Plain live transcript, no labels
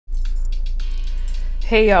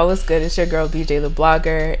Hey y'all, what's good? It's your girl BJ the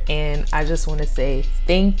Blogger, and I just want to say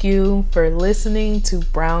thank you for listening to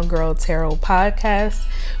Brown Girl Tarot Podcast.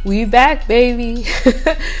 We back, baby.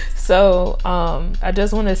 So I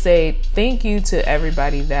just want to say thank you to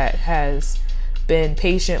everybody that has been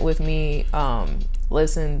patient with me.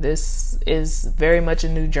 Listen, this is very much a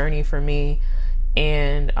new journey for me,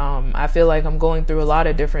 and I feel like I'm going through a lot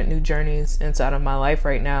of different new journeys inside of my life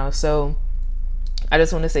right now. So I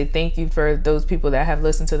just want to say thank you for those people that have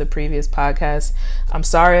listened to the previous podcast. I'm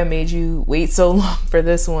sorry I made you wait so long for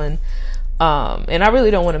this one. And I really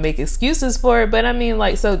don't want to make excuses for it, but I mean,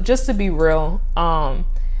 like, so just to be real,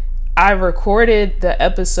 I recorded the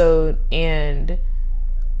episode, and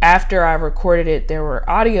after I recorded it, there were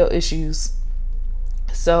audio issues.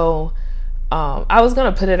 So I was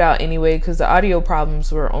going to put it out anyway, because the audio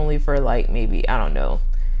problems were only for like maybe, I don't know,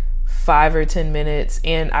 5 or 10 minutes,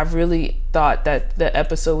 and I really thought that the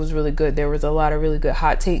episode was really good. There was a lot of really good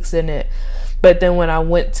hot takes in it, but then when I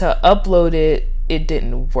went to upload it, it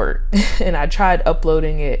didn't work. And I tried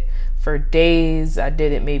uploading it for days. I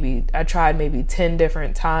tried maybe 10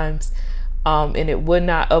 different times, and it would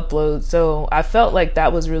not upload. So I felt like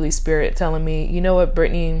that was really spirit telling me, you know what,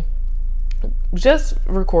 Brittany, just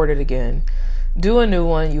record it again, do a new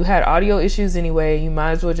one. You had audio issues anyway, you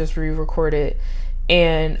might as well just re-record it.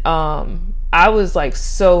 And I was like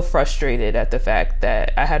so frustrated at the fact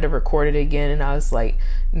that I had to record it again, and I was like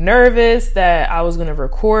nervous that I was going to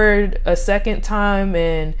record a second time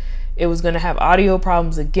and it was going to have audio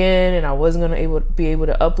problems again, and I wasn't going to be able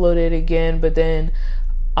to upload it again. But then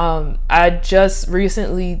I just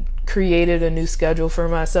recently created a new schedule for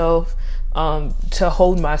myself to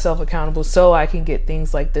hold myself accountable so I can get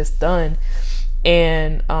things like this done.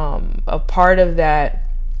 And a part of that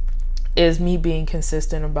is me being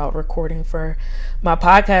consistent about recording for my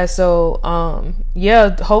podcast. So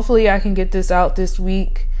yeah, hopefully I can get this out this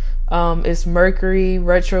week. It's Mercury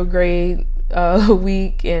retrograde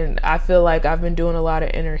week, and I feel like I've been doing a lot of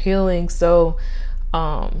inner healing. So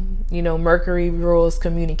Mercury rules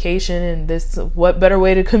communication, and what better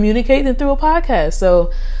way to communicate than through a podcast?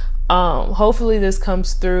 So hopefully this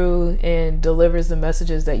comes through and delivers the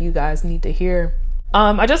messages that you guys need to hear.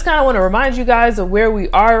 I just kind of want to remind you guys of where we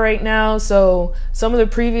are right now. So some of the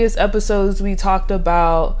previous episodes, we talked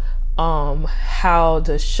about how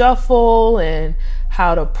to shuffle and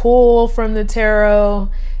how to pull from the tarot.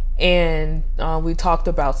 And we talked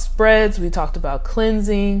about spreads, we talked about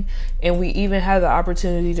cleansing, and we even had the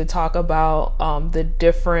opportunity to talk about the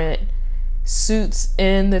different suits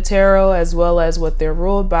in the tarot as well as what they're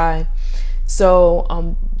ruled by.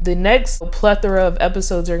 So the next plethora of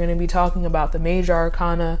episodes are going to be talking about the major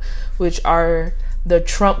arcana, which are the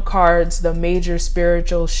trump cards, the major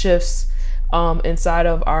spiritual shifts inside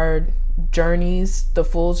of our journeys, the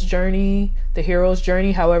fool's journey, the hero's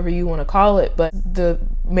journey, however you want to call it. But the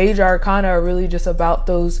major arcana are really just about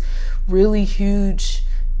those really huge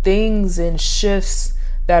things and shifts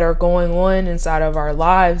that are going on inside of our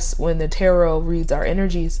lives when the tarot reads our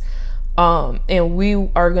energies. And we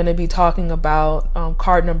are going to be talking about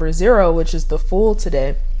card number 0, which is the Fool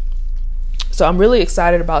today. So I'm really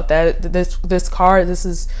excited about that. This card, this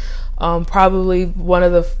is probably one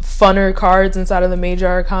of the funner cards inside of the major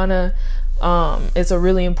arcana. It's a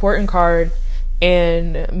really important card,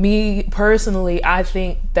 and me personally, I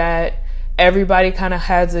think that everybody kind of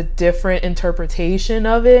has a different interpretation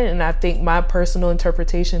of it, and I think my personal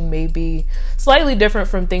interpretation may be slightly different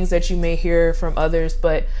from things that you may hear from others.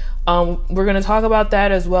 But we're going to talk about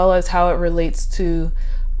that as well as how it relates to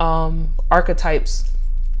archetypes.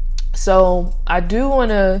 So I do want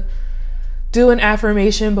to do an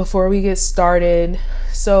affirmation before we get started.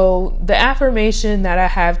 So the affirmation that I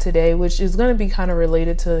have today, which is going to be kind of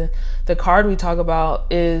related to the card we talk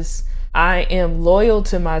about, is I am loyal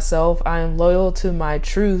to myself, I am loyal to my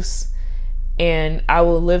truths, and I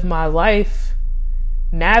will live my life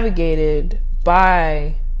navigated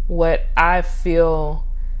by what I feel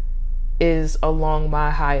is along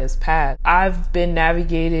my highest path. I've been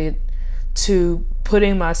navigated to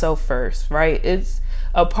putting myself first, right? It's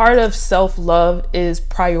a part of self-love is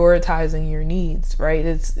prioritizing your needs, right?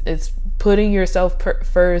 It's putting yourself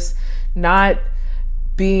first, not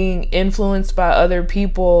being influenced by other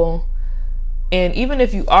people. And even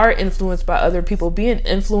if you are influenced by other people, being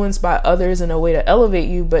influenced by others in a way to elevate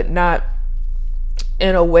you, but not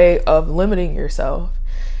in a way of limiting yourself.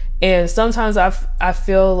 And sometimes I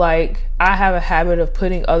feel like I have a habit of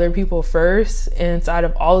putting other people first inside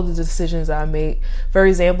of all of the decisions I make. For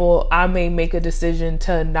example, I may make a decision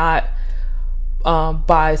to not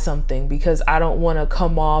buy something because I don't want to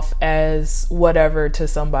come off as whatever to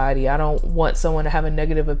somebody. I don't want someone to have a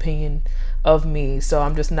negative opinion of me, so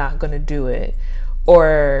I'm just not going to do it.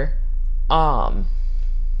 Or I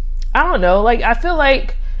don't know, like I feel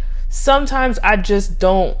like sometimes I just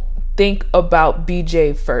don't think about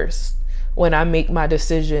BJ first when I make my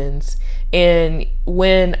decisions. And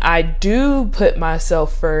when I do put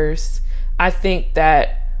myself first, I think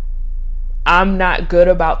that I'm not good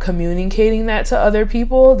about communicating that to other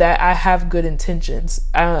people, that I have good intentions.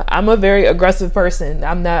 I'm a very aggressive person.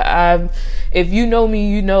 If you know me,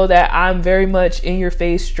 you know that I'm very much in your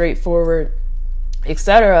face, straightforward,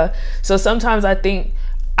 etc. So sometimes I think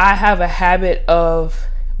I have a habit of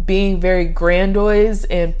being very grandiose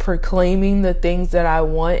and proclaiming the things that I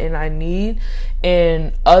want and I need,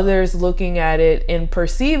 and others looking at it and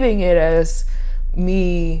perceiving it as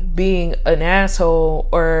me being an asshole,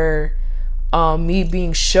 or me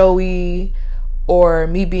being showy, or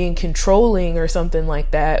me being controlling or something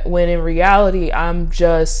like that, when in reality I'm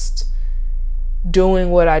just doing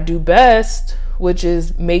what I do best, which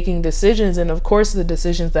is making decisions. And of course the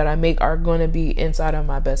decisions that I make are going to be inside of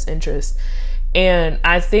my best interest. And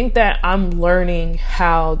I think that I'm learning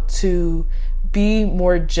how to be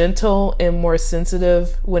more gentle and more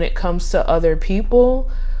sensitive when it comes to other people,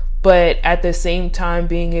 but at the same time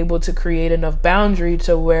being able to create enough boundary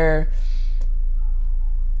to where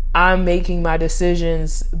I'm making my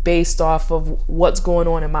decisions based off of what's going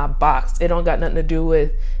on in my box. It don't got nothing to do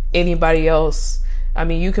with anybody else. I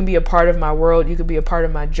mean, you can be a part of my world, you could be a part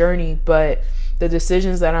of my journey, but the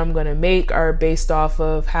decisions that I'm going to make are based off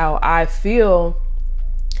of how I feel.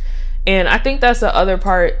 And I think that's the other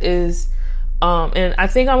part is, and I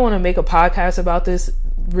think I want to make a podcast about this,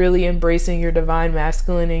 really embracing your divine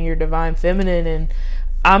masculine and your divine feminine. And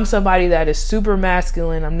I'm somebody that is super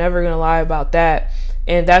masculine. I'm never going to lie about that.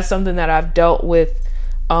 And that's something that I've dealt with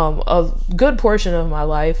a good portion of my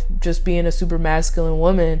life, just being a super masculine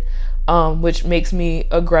woman, which makes me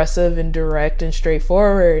aggressive and direct and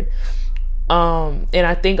straightforward. And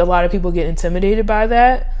I think a lot of people get intimidated by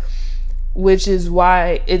that, which is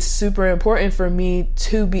why it's super important for me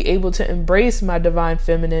to be able to embrace my divine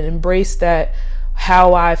feminine, embrace that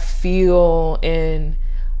how I feel, and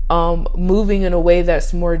moving in a way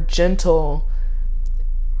that's more gentle.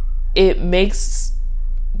 It makes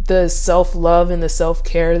the self-love and the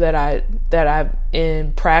self-care that I'm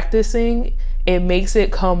in practicing, it makes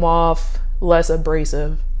it come off less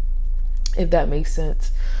abrasive, if that makes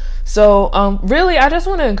sense. So really, I just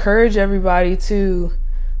want to encourage everybody to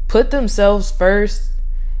put themselves first.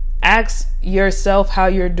 Ask yourself how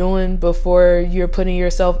you're doing before you're putting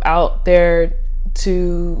yourself out there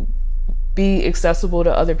to be accessible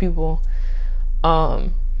to other people.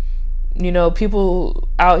 People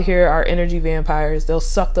out here are energy vampires. They'll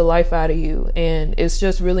suck the life out of you. And it's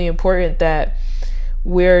just really important that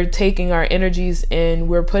we're taking our energies and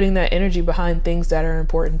we're putting that energy behind things that are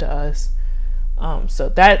important to us. So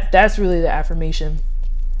that's really the affirmation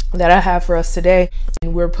that I have for us today.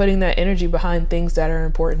 And we're putting that energy behind things that are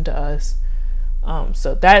important to us.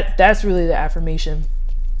 So that's really the affirmation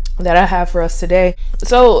that I have for us today.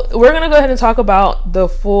 So we're going to go ahead and talk about the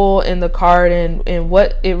Fool in the card and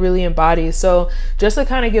what it really embodies. So just to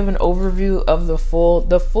kind of give an overview of the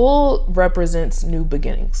Fool represents new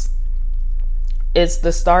beginnings. It's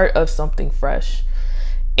the start of something fresh.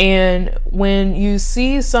 And when you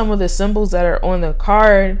see some of the symbols that are on the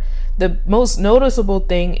card, the most noticeable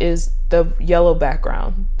thing is the yellow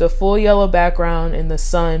background, the full yellow background and the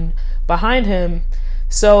sun behind him.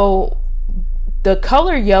 So the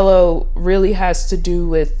color yellow really has to do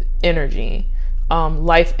with energy,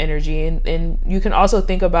 life energy. And you can also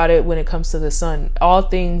think about it when it comes to the sun. All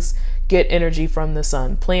things get energy from the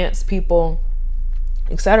sun, plants, people,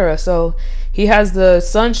 etc. So he has the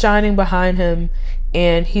sun shining behind him,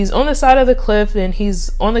 and he's on the side of the cliff, and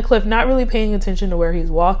he's on the cliff not really paying attention to where he's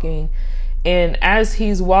walking. And as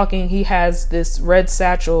he's walking, he has this red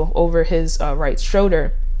satchel over his right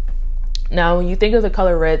shoulder. Now, when you think of the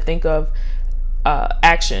color red, think of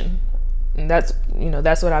action. And that's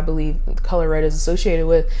what I believe the color red is associated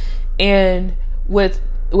with. And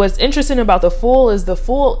what's interesting about the Fool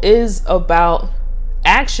is about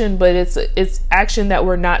action, but it's action that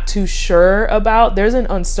we're not too sure about. There's an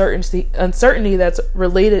uncertainty that's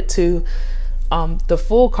related to the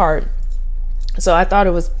Fool card. So I thought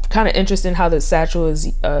it was kind of interesting how the satchel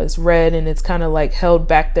is red, and it's kind of like held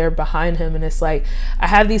back there behind him, and it's like, I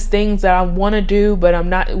have these things that I want to do, but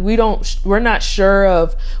we're not sure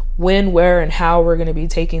of when, where, and how we're going to be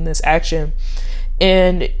taking this action.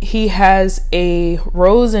 And he has a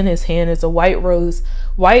rose in his hand. It's a white rose.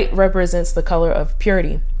 White represents the color of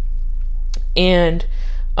purity. And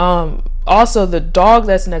also the dog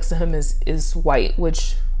that's next to him is white,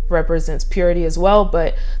 which represents purity as well.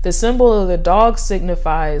 But the symbol of the dog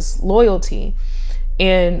signifies loyalty.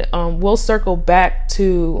 And we'll circle back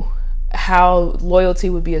to how loyalty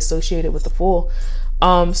would be associated with the Fool.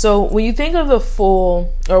 So when you think of the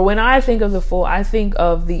Fool, or when I think of the Fool, I think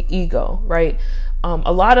of the ego, right?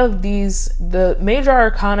 A lot of the major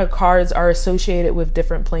arcana cards are associated with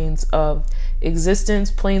different planes of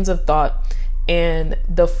existence, planes of thought. And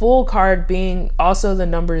the Fool card, being also the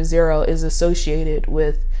number 0, is associated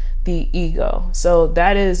with the ego. So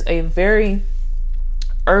that is a very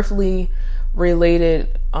earthly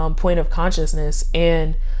related point of consciousness.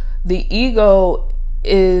 And the ego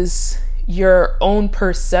is your own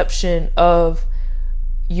perception of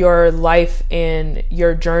your life and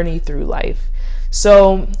your journey through life.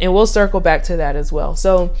 So, and we'll circle back to that as well.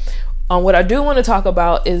 So what I do want to talk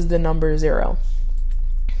about is the number 0.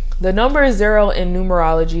 The number 0 in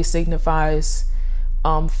numerology signifies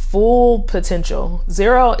full potential.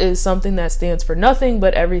 0 is something that stands for nothing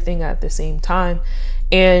but everything at the same time.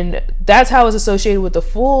 And that's how it's associated with the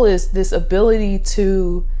Fool, is this ability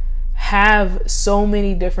to have so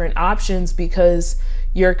many different options because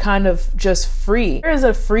you're kind of just free. There is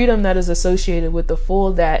a freedom that is associated with the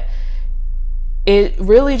Fool that it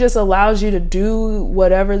really just allows you to do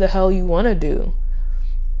whatever the hell you want to do.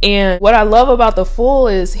 And what I love about the Fool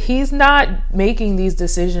is he's not making these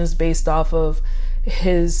decisions based off of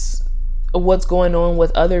what's going on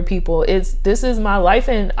with other people. This is my life,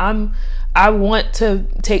 and I want to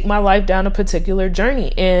take my life down a particular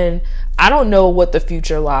journey, and I don't know what the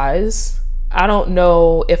future lies. I don't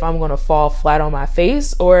know if I'm going to fall flat on my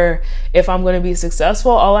face or if I'm going to be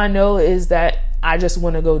successful. All I know is that I just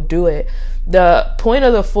want to go do it. The point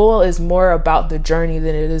of the Fool is more about the journey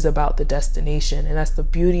than it is about the destination. And that's the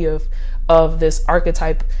beauty of this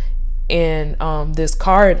archetype and this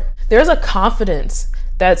card. There's a confidence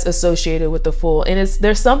that's associated with the Fool, and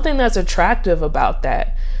there's something that's attractive about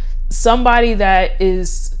that. Somebody that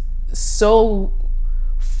is so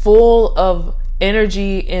full of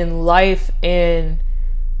energy and life and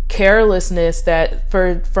carelessness that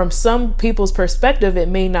from some people's perspective it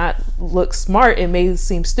may not look smart, it may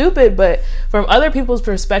seem stupid, but from other people's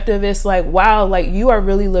perspective it's like, wow, like you are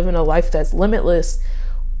really living a life that's limitless.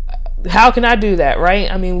 How can I do that, right?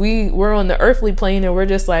 I mean, we're on the earthly plane and we're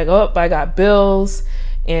just like, oh, I got bills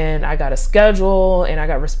and I got a schedule and I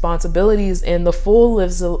got responsibilities. And the Fool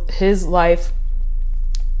lives his life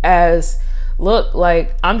as, look,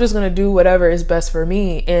 like I'm just going to do whatever is best for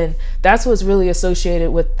me. And that's what's really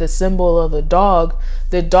associated with the symbol of the dog.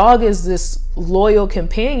 The dog is this loyal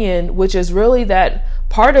companion, which is really that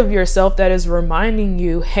part of yourself that is reminding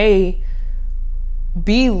you, hey,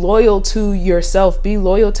 be loyal to yourself, be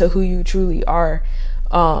loyal to who you truly are.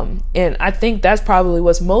 And I think that's probably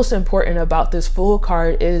what's most important about this Fool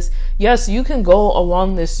card is, yes, you can go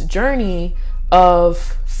along this journey of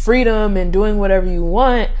freedom and doing whatever you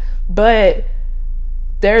want, but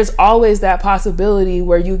there's always that possibility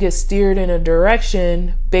where you get steered in a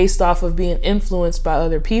direction based off of being influenced by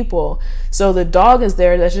other people. So the dog is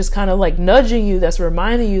there, that's just kind of like nudging you, that's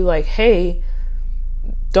reminding you like, hey,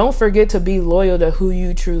 don't forget to be loyal to who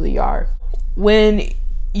you truly are. When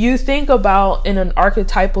you think about, in an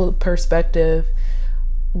archetypal perspective,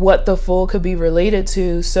 what the Fool could be related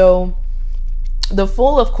to, so the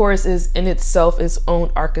Fool, of course, is in itself its own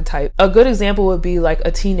archetype. A good example would be like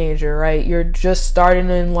a teenager, right? You're just starting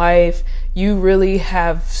in life. You really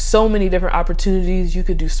have so many different opportunities. You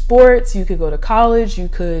could do sports, you could go to college, you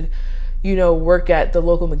could, work at the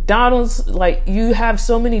local McDonald's. Like, you have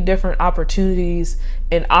so many different opportunities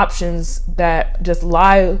and options that just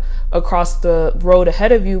lie across the road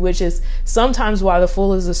ahead of you, which is sometimes why the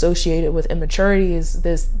Fool is associated with immaturity, is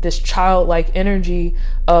this childlike energy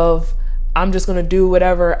of, I'm just going to do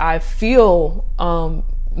whatever I feel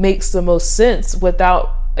makes the most sense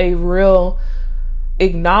without a real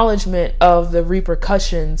acknowledgement of the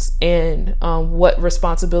repercussions and what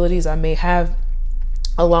responsibilities I may have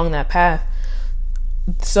along that path.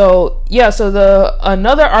 So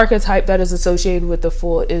another archetype that is associated with the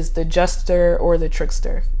Fool is the jester or the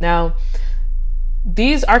trickster. Now,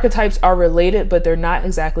 these archetypes are related, but they're not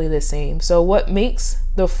exactly the same. So what makes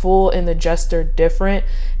the Fool and the jester different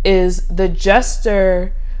is the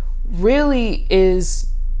jester really is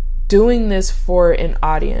doing this for an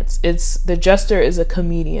audience. The jester is a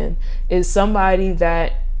comedian, is somebody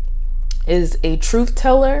that is a truth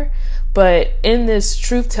teller, but in this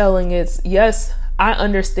truth telling, it's, yes, I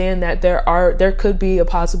understand that there could be a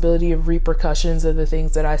possibility of repercussions of the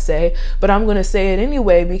things that I say, but I'm going to say it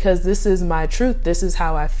anyway because this is my truth. This is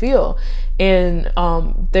how I feel. And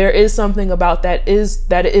there is something about that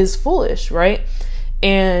is foolish, right?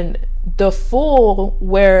 And the fool,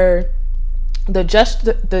 where the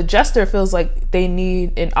jester feels like they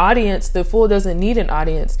need an audience, the fool doesn't need an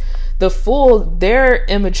audience. The fool, their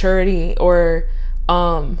immaturity or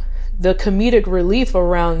the comedic relief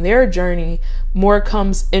around their journey more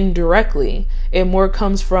comes indirectly. It more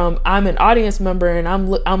comes from, I'm an audience member and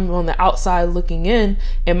I'm on the outside looking in,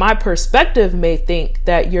 and my perspective may think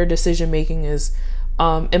that your decision making is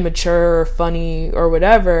immature or funny or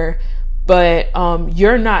whatever, but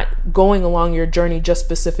you're not going along your journey just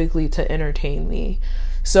specifically to entertain me.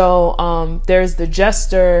 So there's the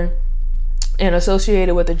jester, and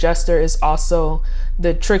associated with the jester is also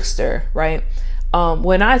the trickster, right?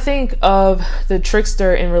 When I think of the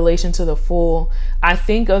trickster in relation to the fool, I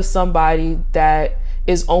think of somebody that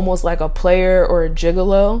is almost like a player or a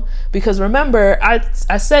gigolo. Because remember, I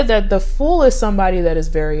said that the fool is somebody that is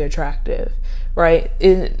very attractive, right?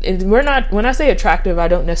 When I say attractive, I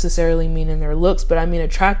don't necessarily mean in their looks, but I mean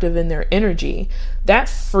attractive in their energy. That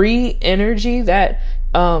free energy, that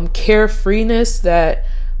carefreeness, that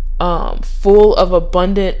full of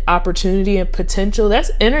abundant opportunity and potential,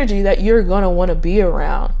 that's energy that you're going to want to be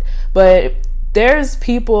around. But there's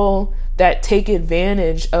people that take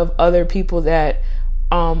advantage of other people that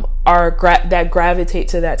that gravitate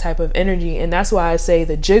to that type of energy. And that's why I say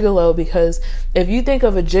the gigolo, because if you think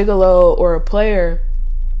of a gigolo or a player,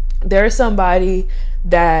 there's somebody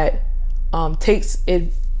that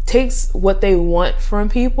takes what they want from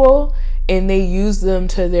people and they use them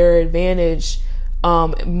to their advantage,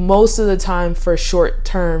 most of the time for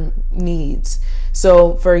short-term needs.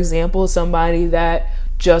 So for example, somebody that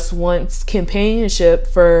just wants companionship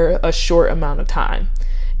for a short amount of time,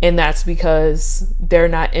 and that's because they're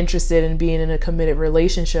not interested in being in a committed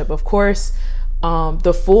relationship. Of course,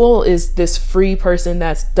 the fool is this free person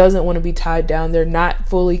that doesn't want to be tied down. They're not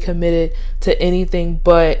fully committed to anything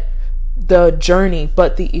but the journey,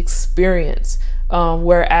 but the experience.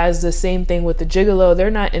 Whereas the same thing with the gigolo,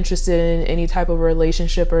 they're not interested in any type of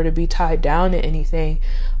relationship or to be tied down to anything.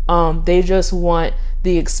 They just want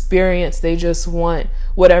the experience. They just want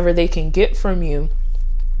whatever they can get from you.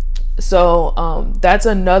 So that's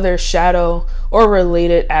another shadow or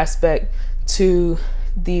related aspect to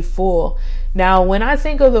the fool. Now, when I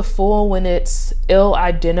think of the fool, when it's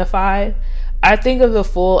ill-identified, I think of the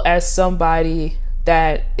fool as somebody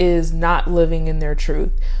that is not living in their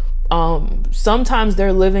truth. Sometimes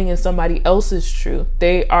they're living in somebody else's truth.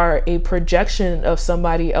 They are a projection of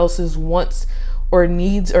somebody else's wants or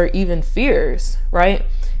needs or even fears, right?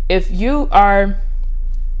 If you are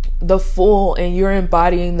the fool and you're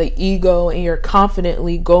embodying the ego and you're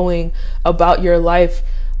confidently going about your life,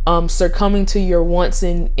 succumbing to your wants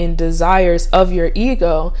and desires of your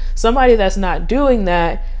ego, somebody that's not doing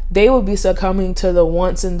that, they will be succumbing to the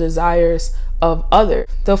wants and desires of others.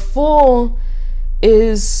 The fool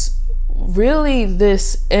is really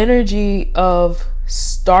this energy of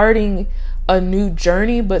starting a new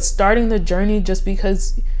journey, but starting the journey just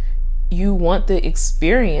because you want the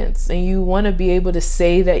experience and you want to be able to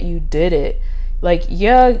say that you did it. Like,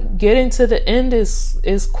 yeah, getting to the end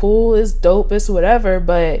is cool, is dope, is whatever,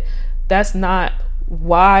 but that's not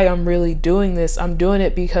why I'm really doing this. I'm doing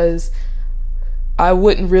it because I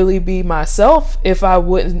wouldn't really be myself if I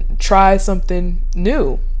wouldn't try something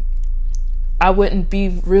new. I wouldn't be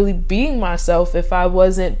really being myself if I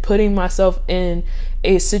wasn't putting myself in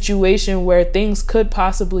a situation where things could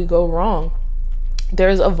possibly go wrong.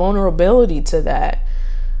 There's a vulnerability to that,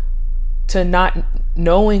 to not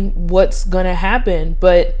knowing what's going to happen,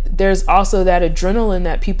 but there's also that adrenaline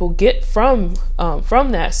that people get from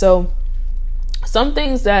that. So some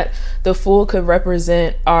things that the fool could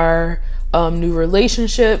represent are new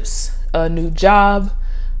relationships, a new job.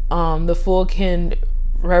 The fool can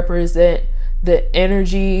represent the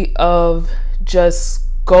energy of just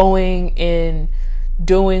going and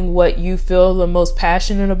doing what you feel the most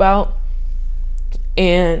passionate about.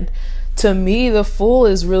 And to me, the fool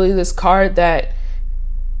is really this card that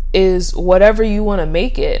is whatever you want to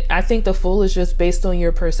make it. I think the fool is just based on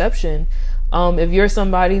your perception. If you're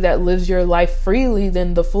somebody that lives your life freely,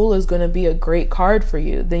 then the fool is going to be a great card for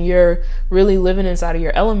you. Then you're really living inside of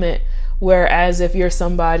your element. Whereas if you're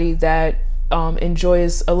somebody that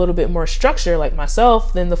enjoys a little bit more structure like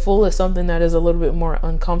myself, then the fool is something that is a little bit more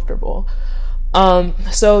uncomfortable.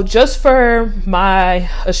 So just for my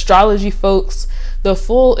astrology folks, the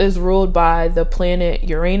fool is ruled by the planet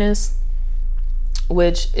Uranus,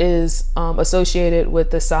 which is associated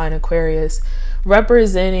with the sign Aquarius,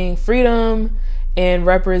 representing freedom and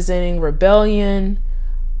representing rebellion,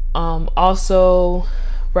 also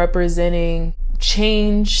representing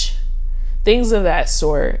change, things of that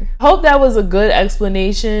sort. I hope that was a good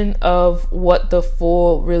explanation of what the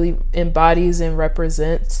Fool really embodies and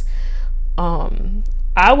represents.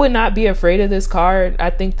 I would not be afraid of this card. I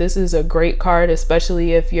think this is a great card,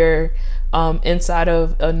 especially if you're inside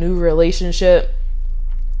of a new relationship.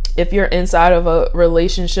 If you're inside of a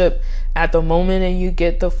relationship at the moment and you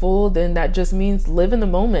get the Fool, then that just means live in the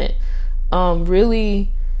moment. Really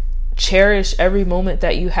cherish every moment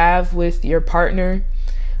that you have with your partner.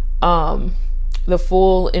 The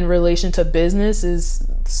Fool in relation to business is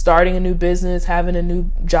starting a new business, having a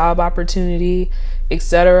new job opportunity,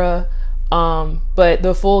 etc. But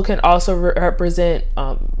the Fool can also represent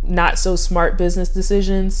not so smart business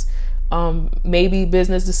decisions, maybe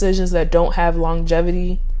business decisions that don't have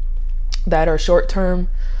longevity, that are short term,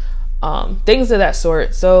 things of that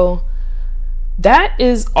sort. So that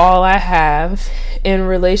is all I have in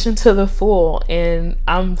relation to the Fool, and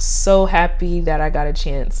I'm so happy that I got a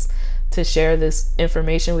chance to share this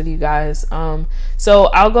information with you guys. So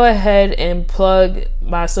I'll go ahead and plug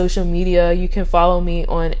my social media. You can follow me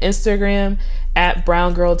on Instagram at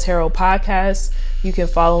Brown Girl Tarot Podcast. You can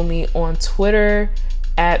follow me on Twitter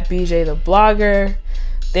at BJ the Blogger.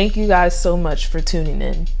 Thank you guys so much for tuning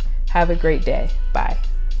in. Have a great day. Bye.